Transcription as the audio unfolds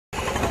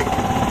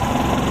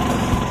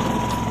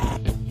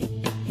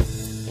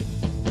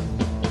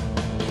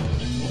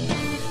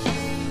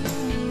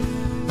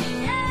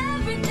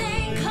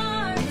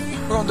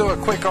do a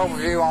quick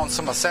overview on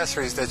some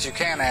accessories that you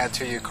can add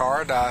to your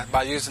card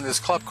by using this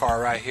club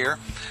car right here.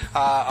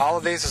 All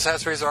of these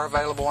accessories are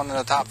available in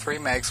the top 3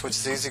 makes, which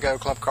is E-Z-GO,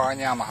 Club Car, and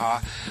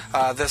Yamaha.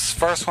 This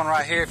first one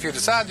right here, if you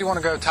decide you want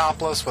to go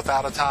topless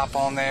without a top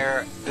on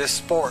there, this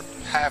Sport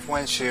half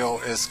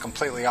windshield is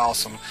completely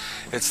awesome.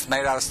 It's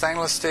made out of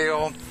stainless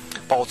steel,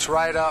 bolts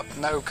right up,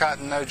 no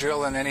cutting, no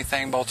drilling,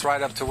 anything, bolts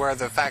right up to where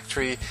the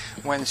factory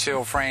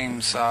windshield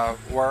frames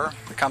were.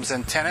 It comes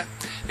in tinted.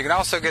 You can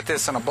also get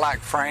this in a black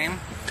frame.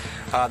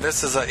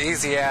 This is an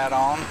easy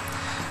add-on.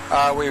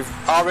 We've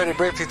already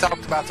briefly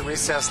talked about the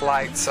recessed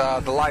lights.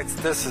 The lights,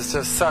 this is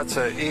just such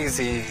an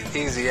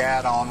easy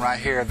add-on right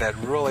here that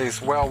really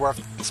is well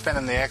worth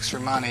spending the extra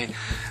money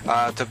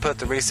to put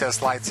the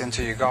recessed lights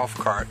into your golf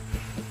cart.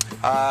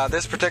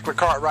 This particular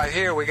cart right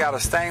here, we got a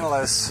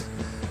stainless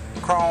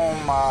chrome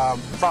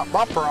front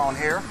bumper on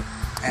here,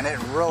 and it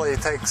really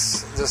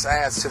just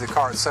adds to the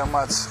cart so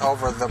much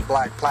over the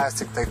black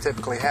plastic they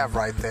typically have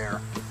right there.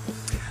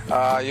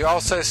 You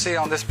also see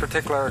on this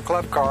particular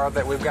club car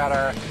that we've got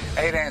our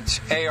 8-inch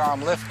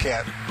A-arm lift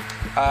kit.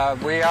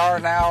 We are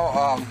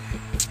now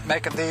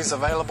making these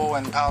available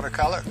in powder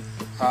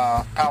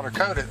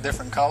coated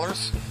different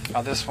colors.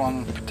 This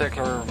one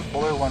particular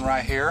blue one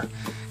right here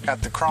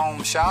got the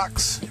chrome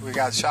shocks. We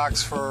got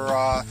shocks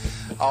for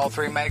all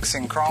 3 makes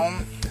in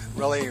chrome.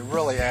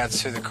 Really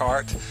adds to the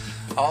cart.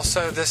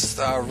 Also, this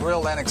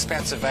real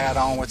inexpensive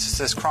add-on, which is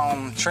this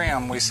chrome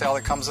trim we sell.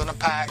 It comes in a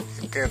pack.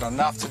 You get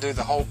enough to do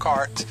the whole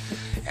cart.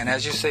 And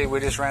as you see, we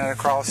just ran it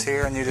across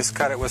here, and you just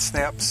cut it with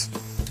snips.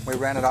 We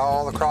ran it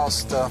all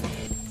across the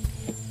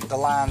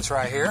lines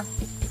right here.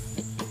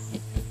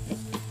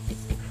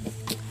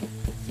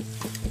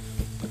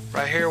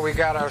 Right here we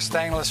got our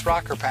stainless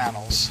rocker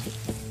panels.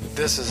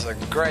 This is a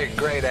great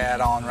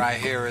add-on right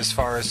here as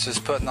far as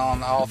just putting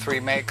on all 3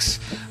 makes.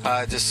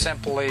 Just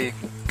simply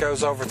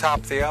goes over top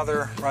of the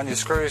other, run your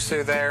screws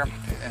through there,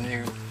 and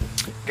you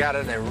got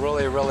it. It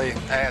really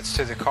adds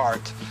to the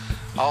cart.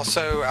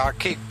 Also, our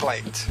kick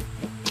plate.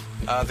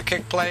 The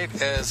kick plate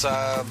is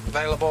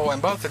available in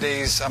both of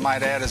these, I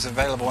might add, is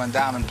available in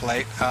diamond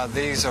plate.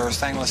 These are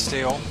stainless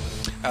steel.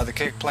 The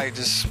kick plate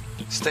just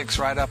sticks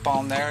right up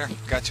on there.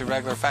 Got your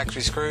regular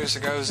factory screws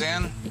that goes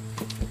in.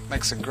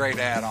 Makes a great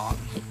add-on.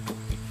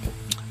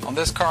 On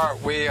this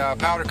cart, we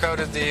powder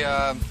coated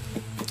the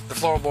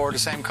floorboard the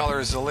same color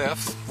as the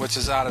lift, which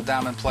is out of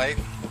diamond plate.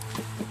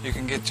 You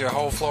can get your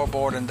whole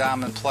floorboard in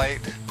diamond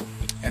plate,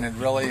 and it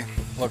really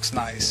looks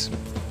nice.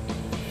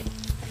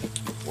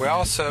 We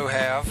also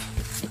have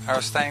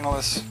our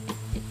stainless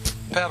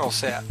pedal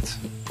set,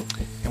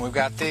 and we've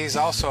got these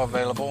also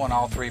available in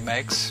all 3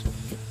 makes,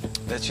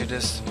 that you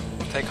just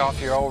take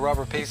off your old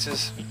rubber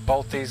pieces,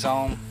 bolt these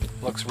on.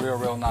 Looks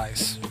real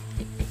nice.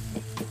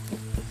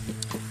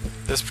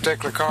 This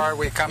particular car,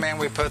 we come in,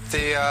 we put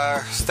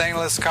the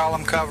stainless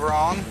column cover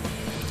on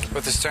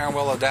with the steering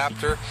wheel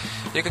adapter.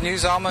 You can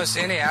use almost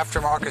any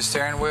aftermarket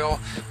steering wheel,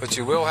 but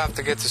you will have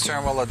to get the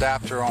steering wheel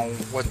adapter on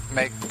what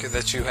make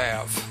that you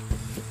have.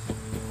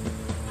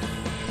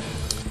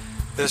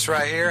 This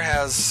right here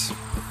has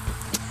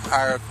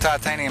our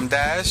titanium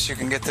dash. You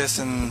can get this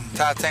in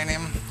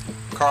titanium,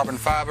 carbon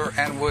fiber,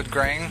 and wood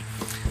grain.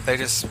 They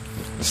just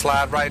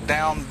slide right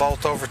down,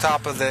 bolt over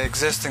top of the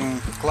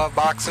existing glove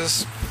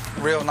boxes.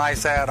 Real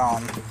nice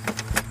add-on.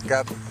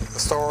 Got the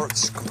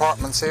storage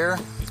compartments here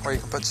where you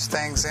can put your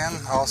things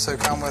in. Also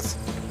come with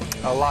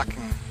a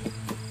locking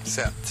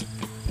set.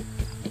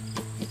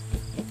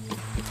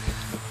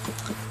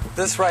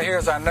 This right here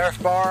is our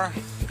Nerf bar.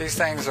 These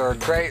things are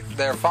great.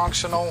 They're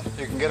functional.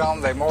 You can get on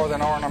them. They're more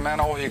than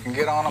ornamental. You can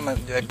get on them.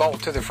 They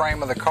bolt to the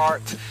frame of the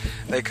cart.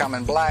 They come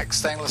in black,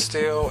 stainless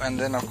steel, and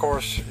then of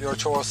course your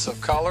choice of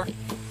color.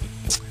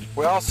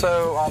 We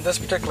also, on this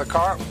particular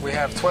cart, we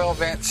have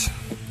 12-inch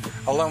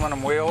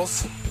aluminum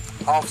wheels,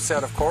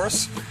 offset of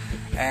course,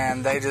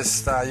 and they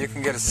just you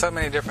can get so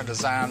many different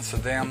designs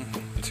of them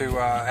to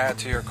add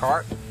to your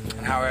cart,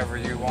 and however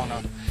you want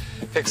to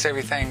fix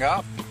everything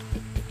up.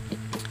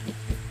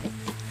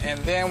 And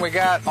then we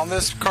got on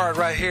this cart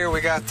right here,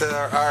 we got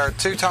our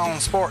 2-tone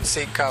sport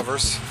seat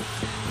covers.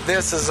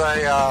 This is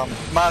a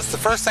must. The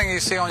first thing you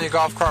see on your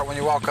golf cart when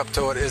you walk up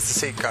to it is the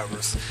seat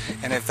covers,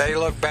 and if they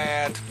look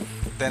bad,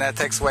 then that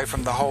takes away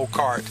from the whole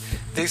cart.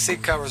 These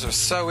seat covers are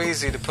so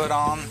easy to put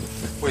on.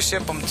 We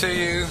ship them to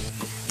you.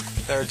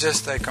 They're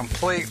just a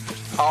complete,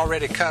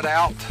 already cut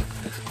out.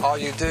 All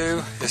you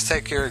do is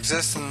take your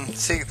existing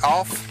seat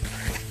off,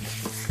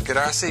 get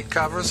our seat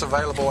covers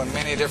available in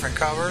many different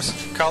colors,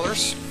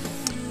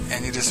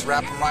 and you just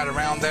wrap them right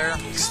around there,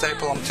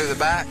 staple them to the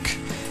back,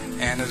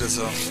 and it is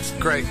a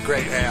great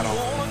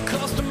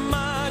add-on.